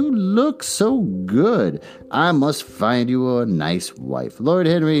good. You look so good. I must find you a nice wife. Lord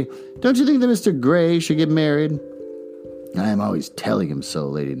Henry, don't you think that Mr. Gray should get married?" "I am always telling him so,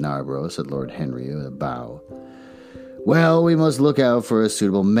 Lady Narborough," said Lord Henry with a bow. "Well, we must look out for a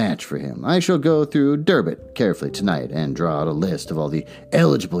suitable match for him. I shall go through Durbet carefully tonight and draw out a list of all the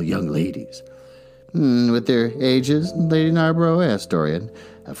eligible young ladies." "With their ages?" Lady Narborough asked Dorian.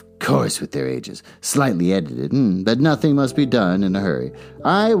 "Of course with their ages. Slightly edited, but nothing must be done in a hurry.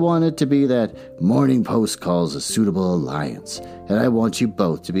 I want it to be that Morning Post calls a suitable alliance, and I want you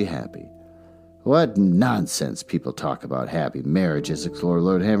both to be happy." "What nonsense people talk about happy marriages," explored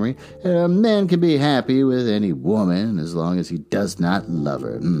Lord Henry. "A man can be happy with any woman as long as he does not love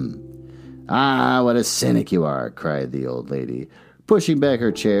her." "Ah, what a cynic you are," cried the old lady, pushing back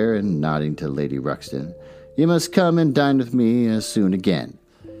her chair and nodding to Lady Ruxton. "You must come and dine with me soon again.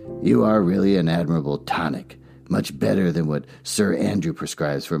 You are really an admirable tonic, much better than what Sir Andrew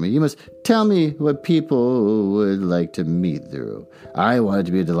prescribes for me. You must tell me what people would like to meet through. I want it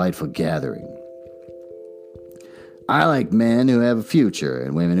to be a delightful gathering." I like men who have a future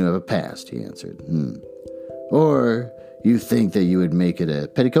and women who have a past, he answered. Or you think that you would make it a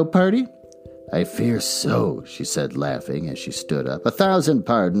petticoat party? I fear so, she said, laughing as she stood up. 1,000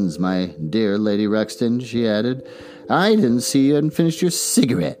 pardons, my dear Lady Ruxton, she added. I didn't see you hadn't finished your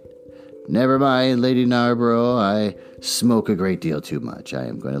cigarette. Never mind, Lady Narborough, I smoke a great deal too much. I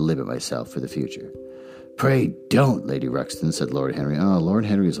am going to limit myself for the future. Pray don't, Lady Ruxton, said Lord Henry. Oh, Lord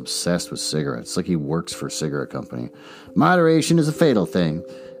Henry is obsessed with cigarettes. It's like he works for a cigarette company. Moderation is a fatal thing.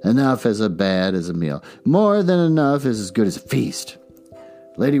 Enough is as bad as a meal. More than enough is as good as a feast.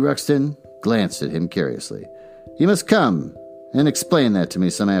 Lady Ruxton glanced at him curiously. You must come and explain that to me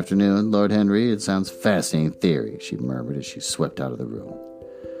some afternoon, Lord Henry. It sounds a fascinating theory, she murmured as she swept out of the room.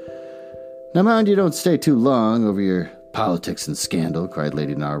 Now mind you don't stay too long over your politics and scandal, cried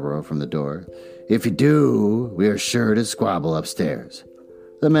Lady Narborough from the door. If you do, we are sure to squabble upstairs.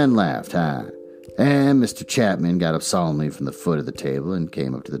 The men laughed, and Mr. Chapman got up solemnly from the foot of the table and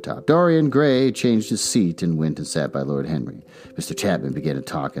came up to the top. Dorian Gray changed his seat and went and sat by Lord Henry. Mr. Chapman began to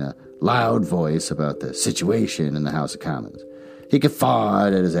talk in a loud voice about the situation in the House of Commons. He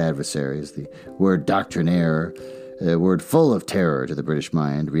guffawed at his adversaries. The word doctrinaire, a word full of terror to the British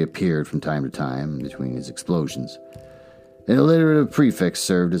mind, reappeared from time to time between his explosions. An alliterative prefix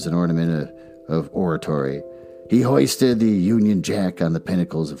served as an ornament of oratory. He hoisted the Union Jack on the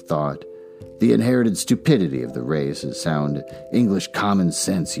pinnacles of thought. The inherited stupidity of the race, as sound English common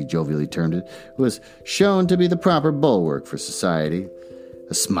sense, he jovially termed it, was shown to be the proper bulwark for society.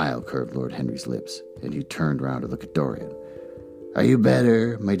 A smile curved Lord Henry's lips, and he turned round to look at Dorian. Are you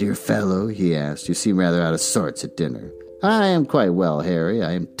better, my dear fellow? He asked. You seem rather out of sorts at dinner. I am quite well, Harry.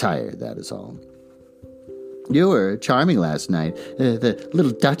 I am tired, that is all. You were charming last night. The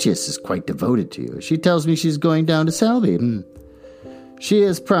little Duchess is quite devoted to you. She tells me she's going down to Selby. She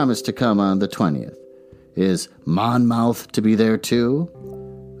has promised to come on the 20th. Is Monmouth to be there too?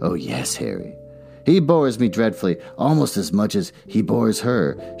 Oh, yes, Harry. He bores me dreadfully, almost as much as he bores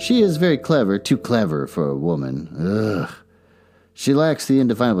her. She is very clever, too clever for a woman. Ugh. She lacks the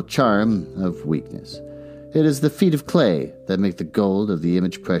indefinable charm of weakness. It is the feet of clay that make the gold of the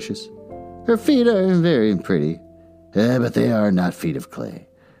image precious. Her feet are very pretty, but they are not feet of clay.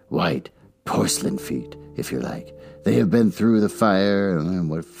 White, porcelain feet, if you like. They have been through the fire, and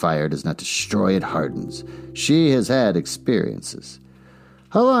what fire does not destroy, it hardens. She has had experiences.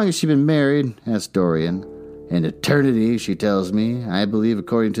 How long has she been married? Asked Dorian. An eternity, she tells me. I believe,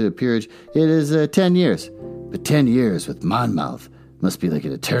 according to the peerage, it is 10 years. But 10 years with Monmouth must be like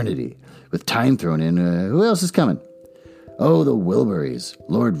an eternity. With time thrown in, who else is coming? Oh, the Wilburys,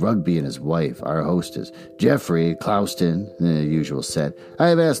 Lord Rugby and his wife, our hostess, Geoffrey, Clouston, the usual set. I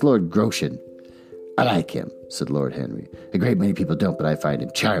have asked Lord Groshen. I like him, said Lord Henry. A great many people don't, but I find him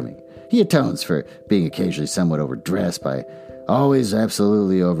charming. He atones for being occasionally somewhat overdressed by always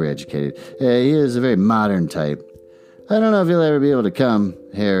absolutely overeducated. He is a very modern type. I don't know if he'll ever be able to come,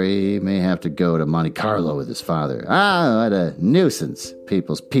 Harry. He may have to go to Monte Carlo with his father. What a nuisance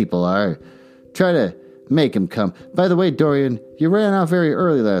people's people are. Try to make him come. By the way, Dorian, you ran off very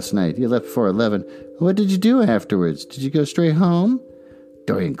early last night. You left before 11. What did you do afterwards? Did you go straight home?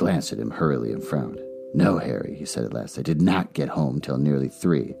 Dorian glanced at him hurriedly and frowned. No, Harry, he said at last. I did not get home till nearly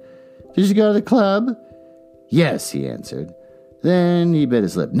 3. Did you go to the club? Yes, he answered. Then he bit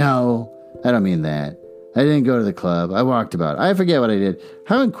his lip. No, I don't mean that. I didn't go to the club. I walked about. I forget what I did.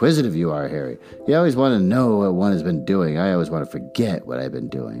 How inquisitive you are, Harry. You always want to know what one has been doing. I always want to forget what I've been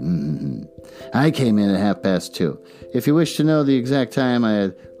doing. I came in at 2:30. If you wish to know the exact time, I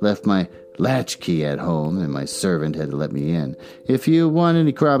had left my latchkey at home, and my servant had to let me in. If you want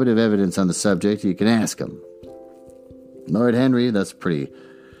any corroborative evidence on the subject, you can ask him. Lord Henry, that's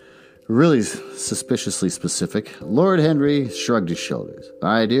really suspiciously specific. Lord Henry shrugged his shoulders.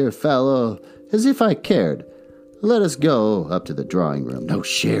 My dear fellow, as if I cared. Let us go up to the drawing room. No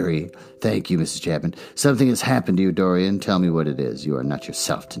sherry. Thank you, Mrs. Chapman. Something has happened to you, Dorian. Tell me what it is. You are not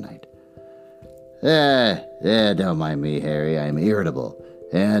yourself tonight. Don't mind me, Harry. I am irritable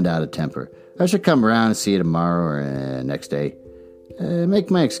and out of temper. I shall come round and see you tomorrow or next day. Make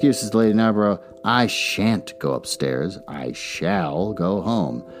my excuses, Lady Narborough. I shan't go upstairs. I shall go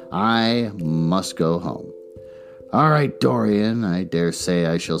home. I must go home. All right, Dorian, I dare say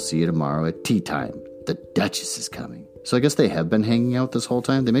I shall see you tomorrow at tea time. The Duchess is coming. So I guess they have been hanging out this whole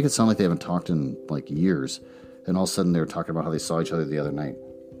time? They make it sound like they haven't talked in, years. And all of a sudden they were talking about how they saw each other the other night.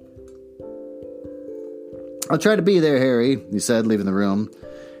 I'll try to be there, Harry, he said, leaving the room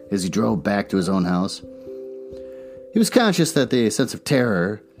as he drove back to his own house. He was conscious that the sense of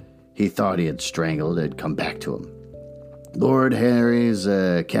terror he thought he had strangled had come back to him. Lord Henry's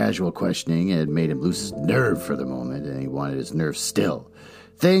casual questioning had made him lose his nerve for the moment, and he wanted his nerve still.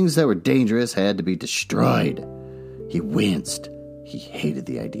 Things that were dangerous had to be destroyed. He winced. He hated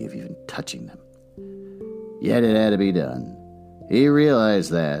the idea of even touching them. Yet it had to be done. He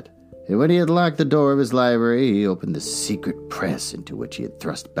realized that, and when he had locked the door of his library, he opened the secret press into which he had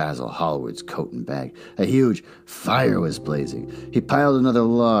thrust Basil Hallward's coat and bag. A huge fire was blazing. He piled another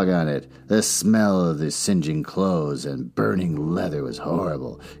log on it. The smell of the singeing clothes and burning leather was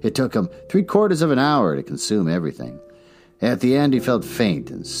horrible. It took him 3/4 of an hour to consume everything. At the end, he felt faint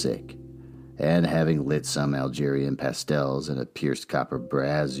and sick. And having lit some Algerian pastels in a pierced copper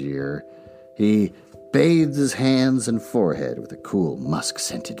brazier, he bathed his hands and forehead with a cool,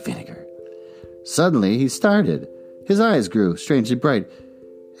 musk-scented vinegar. Suddenly, he started. His eyes grew strangely bright,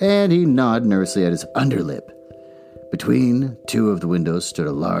 and he gnawed nervously at his underlip. Between two of the windows stood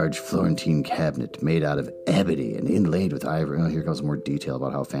a large Florentine cabinet made out of ebony and inlaid with ivory. Oh, here comes more detail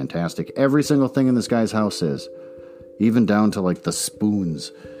about how fantastic every single thing in this guy's house is, even down to, like, the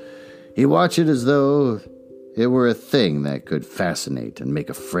spoons. He watched it as though it were a thing that could fascinate and make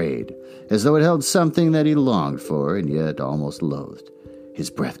afraid, as though it held something that he longed for and yet almost loathed. His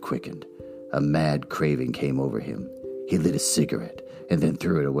breath quickened. A mad craving came over him. He lit a cigarette and then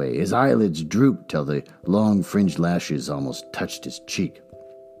threw it away. His eyelids drooped till the long fringed lashes almost touched his cheek.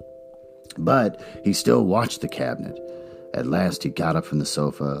 But he still watched the cabinet. At last he got up from the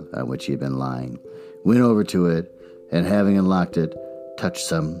sofa on which he had been lying, went over to it, and having unlocked it, touched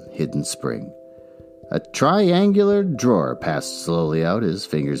some hidden spring. A triangular drawer passed slowly out. His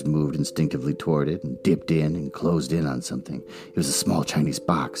fingers moved instinctively toward it and dipped in and closed in on something. It was a small Chinese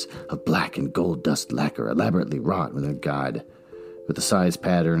box of black and gold dust lacquer, elaborately wrought with a god, with the size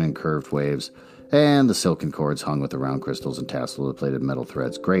pattern and curved waves, and the silken cords hung with the round crystals and tassels of plated metal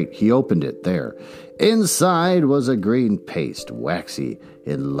threads. Great. He opened it. There. Inside was a green paste, waxy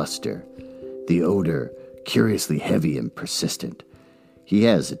in luster. The odor, curiously heavy and persistent. He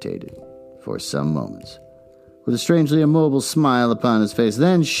hesitated for some moments, with a strangely immobile smile upon his face.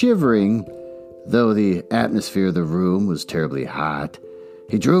 Then, shivering, though the atmosphere of the room was terribly hot,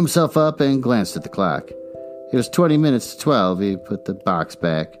 he drew himself up and glanced at the clock. It was 20 minutes to 12. He put the box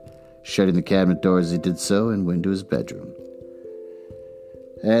back, shutting the cabinet door as he did so, and went to his bedroom.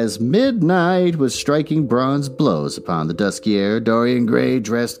 As midnight was striking bronze blows upon the dusky air, Dorian Gray,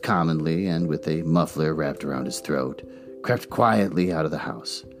 dressed commonly and with a muffler wrapped around his throat, crept quietly out of the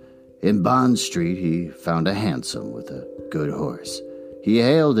house. In Bond Street, he found a hansom with a good horse. He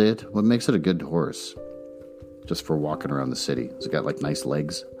hailed it. What makes it a good horse? Just for walking around the city. Has it got, like, nice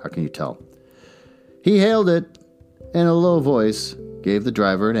legs? How can you tell? He hailed it, and in a low voice gave the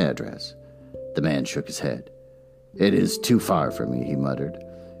driver an address. The man shook his head. "It is too far for me," he muttered.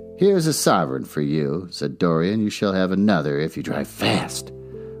 "Here's a sovereign for you," said Dorian. "You shall have another if you drive fast."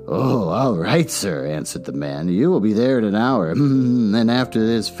 "Oh, all right, sir," answered the man. "You will be there in an hour." And after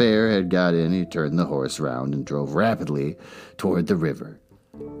his fare had got in, he turned the horse round and drove rapidly toward the river.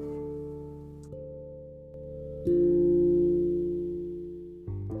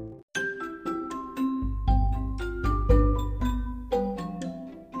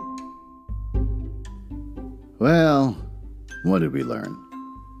 Well, what did we learn?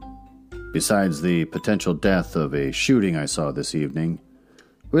 Besides the potential death of a shooting I saw this evening,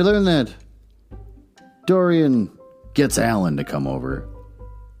 we learned that Dorian gets Alan to come over,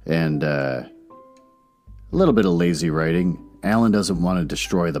 and a little bit of lazy writing. Alan doesn't want to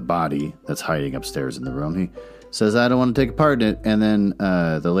destroy the body that's hiding upstairs in the room. He says, "I don't want to take a part in it," and then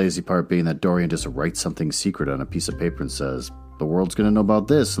the lazy part being that Dorian just writes something secret on a piece of paper and says, "The world's going to know about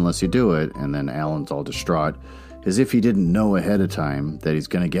this unless you do it," and then Alan's all distraught, as if he didn't know ahead of time that he's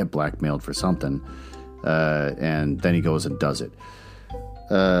going to get blackmailed for something, and then he goes and does it.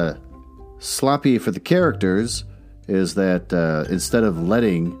 Sloppy for the characters is that instead of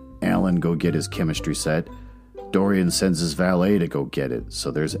letting Alan go get his chemistry set, Dorian sends his valet to go get it.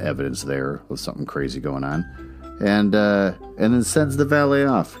 So there's evidence there of something crazy going on. And then sends the valet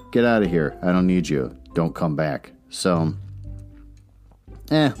off. "Get out of here. I don't need you. Don't come back." So,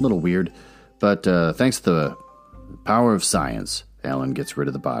 a little weird. But thanks to the power of science, Alan gets rid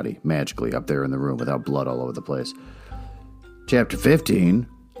of the body magically up there in the room without blood all over the place. Chapter 15,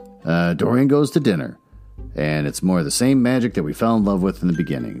 Dorian goes to dinner. And it's more of the same magic that we fell in love with in the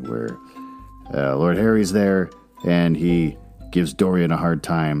beginning, where Lord Harry's there, and he gives Dorian a hard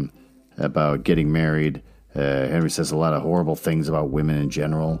time about getting married. Henry says a lot of horrible things about women in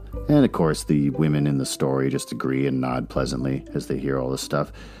general, and of course the women in the story just agree and nod pleasantly as they hear all this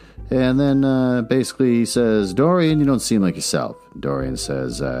stuff. And then basically he says, "Dorian, you don't seem like yourself." Dorian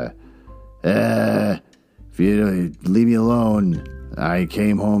says, "If you leave me alone. I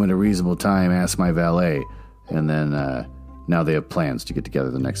came home at a reasonable time, asked my valet. And then now they have plans to get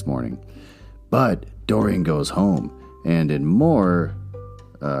together the next morning. But Dorian goes home, and in more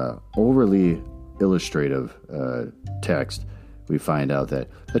overly illustrative text, we find out that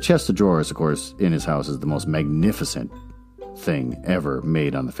the chest of drawers, of course, in his house is the most magnificent thing ever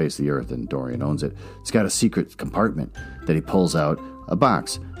made on the face of the earth, and Dorian owns it. It's got a secret compartment that he pulls out a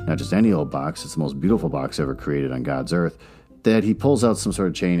box. Not just any old box, it's the most beautiful box ever created on God's earth, that he pulls out some sort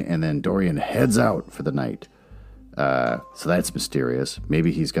of chain, and then Dorian heads out for the night. So that's mysterious.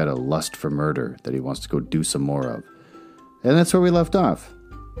 Maybe he's got a lust for murder that he wants to go do some more of. And that's where we left off.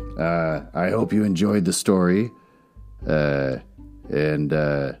 I hope you enjoyed the story. And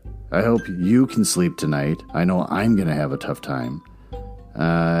I hope you can sleep tonight. I know I'm going to have a tough time.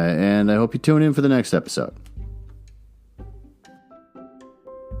 And I hope you tune in for the next episode.